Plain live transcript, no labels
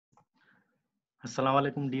Assalamu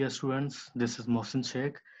alaikum dear students, this is MOHSIN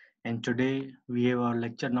SHAIKH and today we have our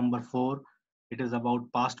lecture number 4. It is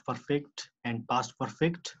about past perfect and past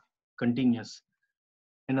perfect continuous.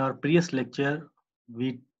 In our previous lecture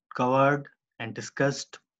we covered and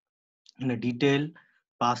discussed in a detail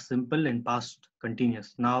past simple and past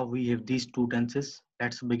continuous. Now we have these two tenses.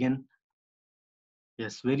 Let's begin.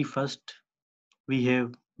 Yes, very first we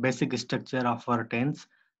have basic structure of our tense,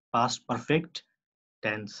 past perfect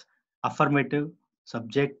tense. Affirmative,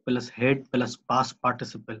 subject plus head plus past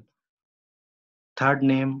participle. Third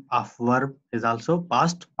name of verb is also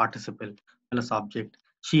past participle plus object.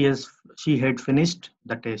 She had finished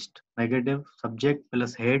the test. Negative, subject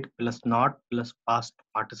plus head plus not plus past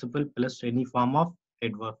participle plus any form of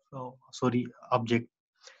adverb. Object.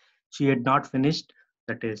 She had not finished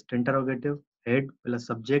the test. Interrogative, head plus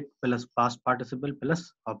subject plus past participle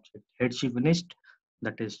plus object. Had she finished the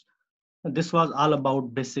test? This was all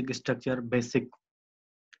about basic structure, basic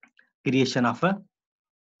creation of a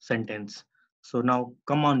sentence. So now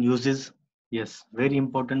come on uses. Yes, very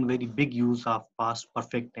important, very big use of past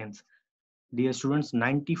perfect tense. Dear students,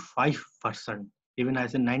 95%, even I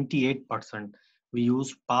say 98%, we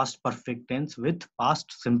use past perfect tense with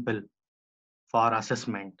past simple for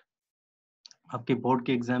assessment. आपके board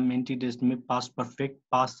के exam में entry test में past perfect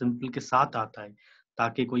past simple के साथ आता है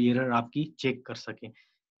ताकि कोई एरर आपकी चेक कर सके.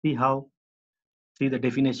 See how, see the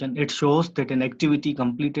definition. It shows that an activity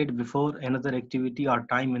completed before another activity or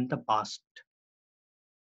time in the past.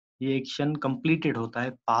 ये एक्शन कंप्लीटेड होता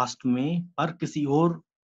है पास्ट में पर किसी और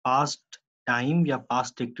पास्ट टाइम या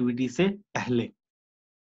पास्ट एक्टिविटी से पहले.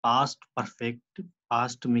 पास्ट परफेक्ट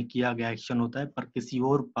पास्ट में किया गया एक्शन होता है पर किसी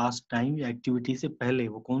और पास्ट टाइम या एक्टिविटी से पहले.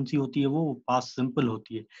 वो कौन सी होती है? वो पास्ट सिंपल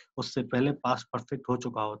होती है. उससे पहले पास्ट परफेक्ट हो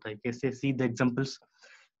चुका होता है. कैसे? See the examples.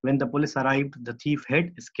 When the police arrived the thief had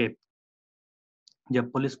escaped.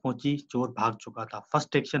 जब पुलिस पहुंची चोर भाग चुका था.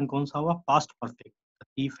 फर्स्ट एक्शन कौन सा हुआ? Past perfect. The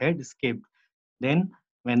thief had escaped. Then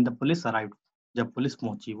when the police arrived, जब पुलिस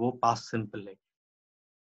पहुंची, वो पास्ट सिंपल है.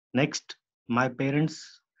 Next, my parents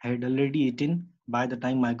had already eaten by the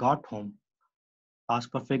time I got home.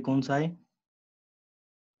 Past perfect कौन सा है?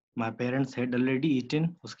 My parents had already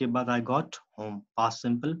eaten, उसके बाद I got home. Past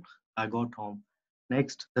simple, I got home.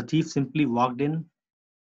 Next, the thief simply walked in,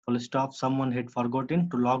 full stop, someone had forgotten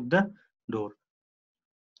to lock the door.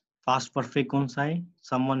 Past perfect कौन सा है?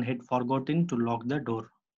 Someone had forgotten to lock the door,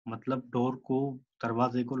 मतलब door को,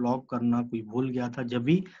 दरवाजे को lock करना कोई भूल गया था. जब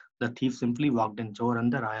भी the thief simply walked in, चोर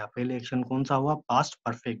अंदर आया. पहले एक्शन कौन सा हुआ? Past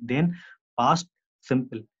perfect. Then past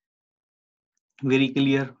simple. Very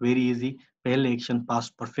clear, very easy. पहले एक्शन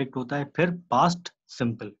पास्ट परफेक्ट होता है, फिर past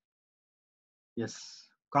simple. Yes.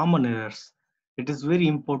 Common errors. It is very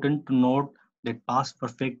important to note that past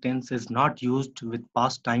perfect tense is not used with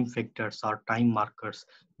past time factors or time markers.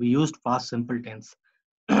 We used past simple tense.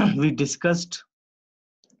 We discussed,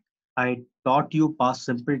 I taught you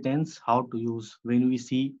past simple tense how to use. When we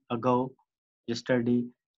see ago, yesterday,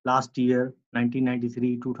 last year,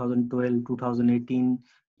 1993, 2012, 2018,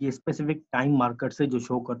 ये specific time markers से जो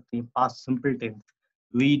show करते हैं past simple tense.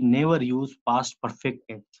 We never use past perfect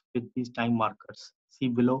tense with these time markers.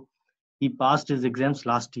 See below, he passed his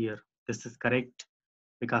exams last year. This is correct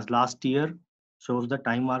because last year shows the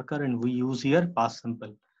time marker and we use here past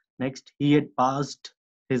simple. Next, he had passed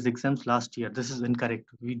his exams last year. This is incorrect.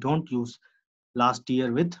 We don't use last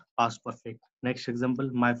year with past perfect. Next example,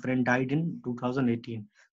 my friend died in 2018.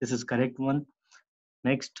 This is correct one.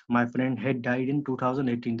 Next, my friend had died in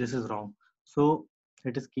 2018. This is wrong. So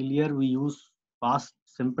it is clear we use past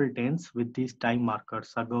simple tense with these time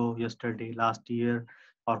markers, ago, yesterday, last year,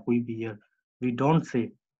 or koi bhi year. We don't say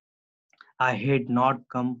I had not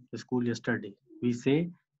come to school yesterday. We say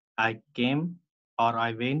I came or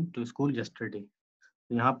I went to school yesterday.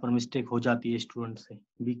 तो यहाँ पर mistake हो जाती है student से.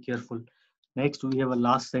 Be careful. Next we have a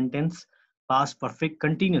last sentence, past perfect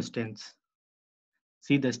continuous tense.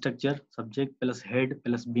 See the structure. Subject plus head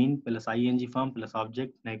plus been plus ING form plus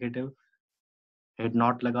object. Negative, head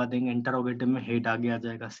not लगा देंगे. Interrogative में head आगे आ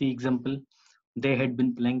जाएगा. सी example, they had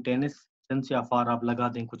been playing tennis. Since या for आप लगा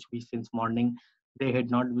दें कुछ भी. Since morning, they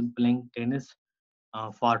had not been playing tennis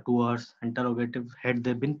for 2 hours. Interrogative, had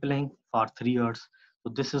they been playing for 3 hours.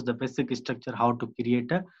 So this is the basic structure how to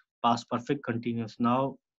create a past perfect continuous. Now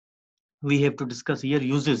we have to discuss here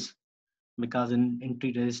uses, because in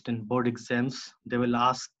entry test and board exams they will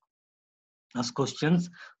ask us questions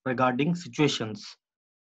regarding situations,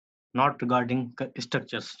 not regarding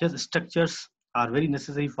structures. Yes, structures are very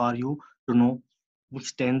necessary for you to know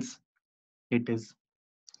which tense it is.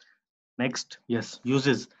 Next, yes,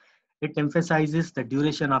 uses. It emphasizes the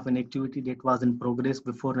duration of an activity that was in progress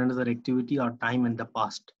before another activity or time in the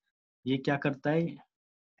past. ये क्या करता है,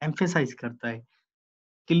 emphasise करता है,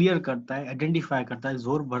 clear करता है, identify करता है,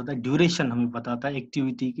 जोर भरता है, ड्यूरेशन हमें बताता है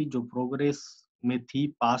एक्टिविटी की जो प्रोग्रेस में थी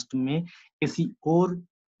पास्ट में किसी और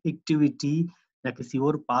एक्टिविटी या किसी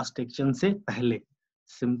और पास्ट एक्शन से पहले।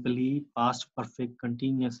 Simply past perfect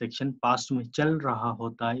continuous action past में चल रहा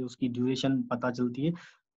होता है, उसकी ड्यूरेशन पता चलती है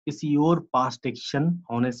किसी और पास्ट एक्शन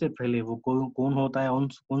होने से पहले। वो कौन होता है,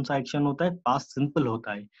 कौन सा एक्शन होता है, पास्ट सिंपल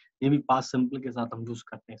होता है। ये भी पास्ट सिंपल के साथ हम यूज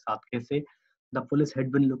करते हैं। साथ कैसे, the police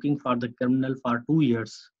had been looking for the criminal for 2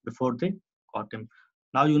 years before they caught him.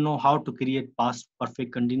 Now you know how to create past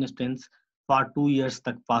perfect continuous tense. For 2 years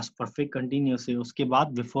तक past perfect continuous है, उसके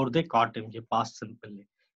बाद before they caught him ये past simple है।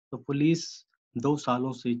 तो police 2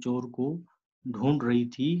 सालों से चोर को ढूंढ रही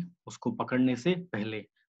थी उसको पकड़ने से पहले,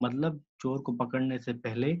 मतलब चोर को पकड़ने से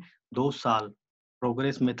पहले 2 साल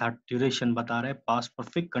प्रोग्रेस में था। ड्यूरेशन बता रहा है पास्ट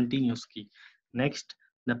परफेक्ट कंटिन्यूस की। Next,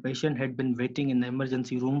 the patient had been waiting in the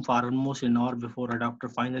emergency room for almost an hour before a doctor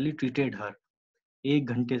finally treated her.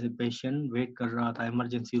 1 घंटे से पेशेंट वेट कर रहा था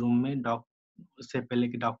इमरजेंसी रूम में, उससे पहले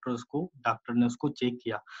कि डॉक्टर ने उसको चेक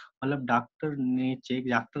किया। मतलब डॉक्टर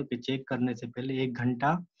के चेक करने से पहले 1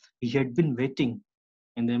 घंटा he had been waiting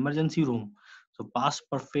in the emergency room. So past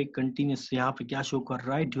perfect continuous यहाँ पे क्या शो कर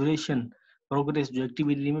रहा है, ड्यूरेशन, प्रोग्रेस जो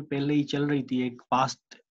एक्टिविटी में पहले ही चल रही थी एक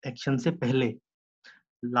पास्ट एक्शन से पहले।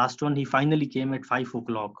 Last one, he finally came at 5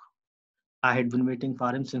 o'clock. I had been waiting for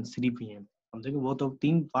him since 3 p.m. हम देखें वो तो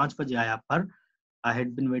 3-5 बजे आया, पर I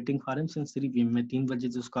had been waiting for him since 3 p.m. मैं 3 बजे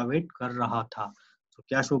से उसका वेट कर रहा था। तो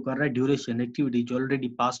क्या शो कर रहा है, ड्यूरेशन, एक्टिविटी जो ऑलरेडी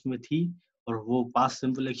पास्ट में थी, और वो पास्ट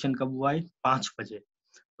सिंपल एक्शन कब हुआ है, 5 बजे।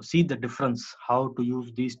 तो see the difference how to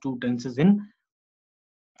use these two tenses in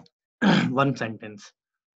one sentence.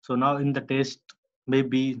 So now in the test,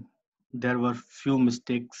 maybe there were few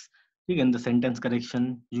mistakes. In the sentence correction,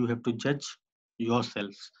 you have to judge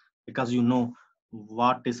yourselves because you know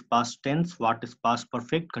what is past tense, what is past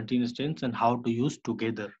perfect, continuous tense, and how to use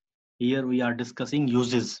together. Here we are discussing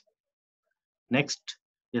uses. Next,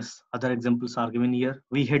 yes, other examples are given here.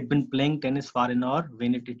 We had been playing tennis for an hour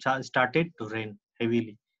when it started to rain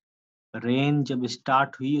heavily. Rain जब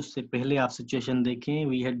start हुई उससे पहले आप situation देखें,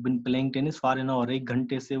 we had been playing tennis for an hour, 1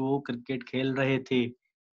 घंटे से वो cricket खेल रहे थे,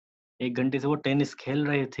 1 घंटे से वो टेनिस खेल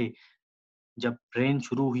रहे थे। जब रेन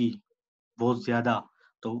शुरू हुई बहुत ज्यादा,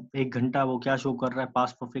 तो 1 घंटा वो क्या शो कर रहा है,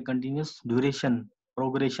 past perfect continuous, duration,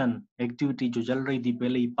 progression, activity जो चल रही थी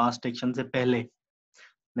पहले ही पास्ट एक्शन से पहले।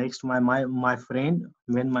 Next, my friend,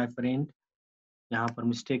 when my friend, यहाँ पर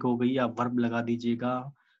मिस्टेक हो गई, आप वर्ब लगा दीजिएगा।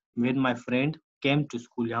 When my friend came to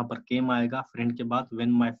school, यहाँ पर केम आएगा फ्रेंड के बाद।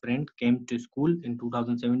 When my friend came to school in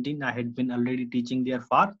 2017, I had been already teaching there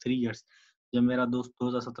for 3 years. जब मेरा दोस्त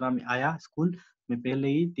 2017 में आया स्कूल में, पहले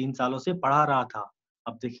ही 3 सालों से पढ़ा रहा था।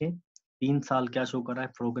 अब देखें 3 साल क्या शो कर रहा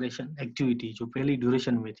है, प्रोग्रेशन, एक्टिविटी जो पहली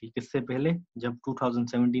ड्यूरेशन में थी, किससे पहले, जब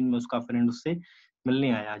 2017 में उसका फ्रेंड उससे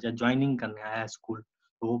मिलने आया या ज्वाइनिंग करने आया स्कूल।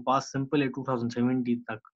 तो वो पास्ट सिंपल है 2017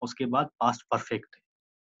 तक, उसके बाद past perfect.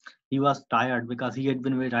 He was tired because he had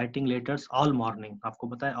been writing letters all morning. आपको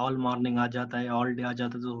पता है all morning आ जाता है, all day आ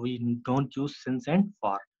जाता है, तो we don't use since and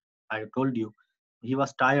for. I told you. He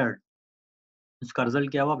was tired. उसका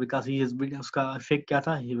रिजल्ट क्या हुआ, because he has been, उसका इफेक्ट क्या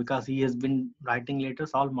था, because he has been writing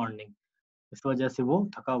letters all morning. इस वजह से वो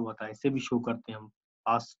थका हुआ था। इसे भी शो करते हैं हम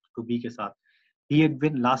past to be के साथ। He had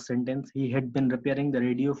been, last sentence, he had been repairing the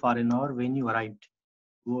radio for an hour when you arrived.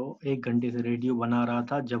 वो 1 घंटे से रेडियो बना रहा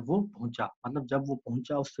था जब वो पहुंचा। मतलब जब वो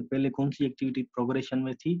पहुंचा उससे पहले कौन सी एक्टिविटी प्रोग्रेशन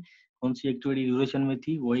में थी, कौन सी एक्टिविटी ड्यूरेशन में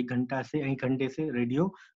थी, वो 1 घंटे से रेडियो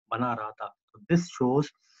बना रहा था। तो this shows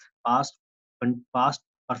past past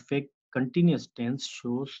perfect continuous tense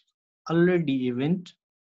shows already event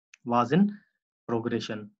was in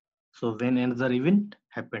progression, so when another event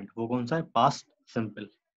happened, वो कौन सा है, past simple.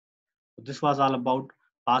 So this was all about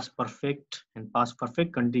past perfect and past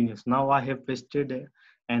perfect continuous. Now I have pasted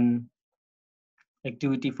an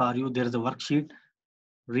activity for you. There is a worksheet.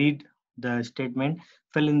 Read the statement.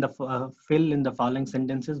 Fill in the following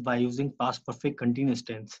sentences by using past perfect continuous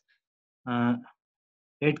tense.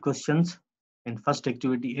 8 questions in first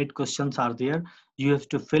activity. 8 questions are there. You have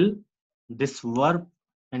to fill this verb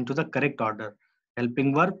into the correct order.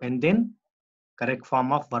 Helping verb and then correct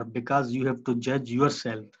form of verb, because you have to judge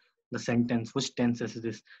yourself the sentence, which tense is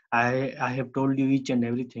this. I have told you each and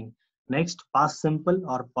everything. Next, past simple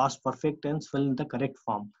or past perfect tense, fill in the correct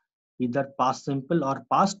form, either past simple or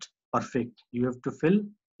past perfect. You have to fill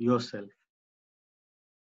yourself.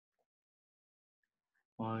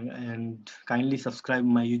 And kindly subscribe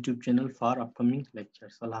my YouTube channel for upcoming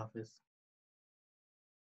lectures. Allah Hafiz.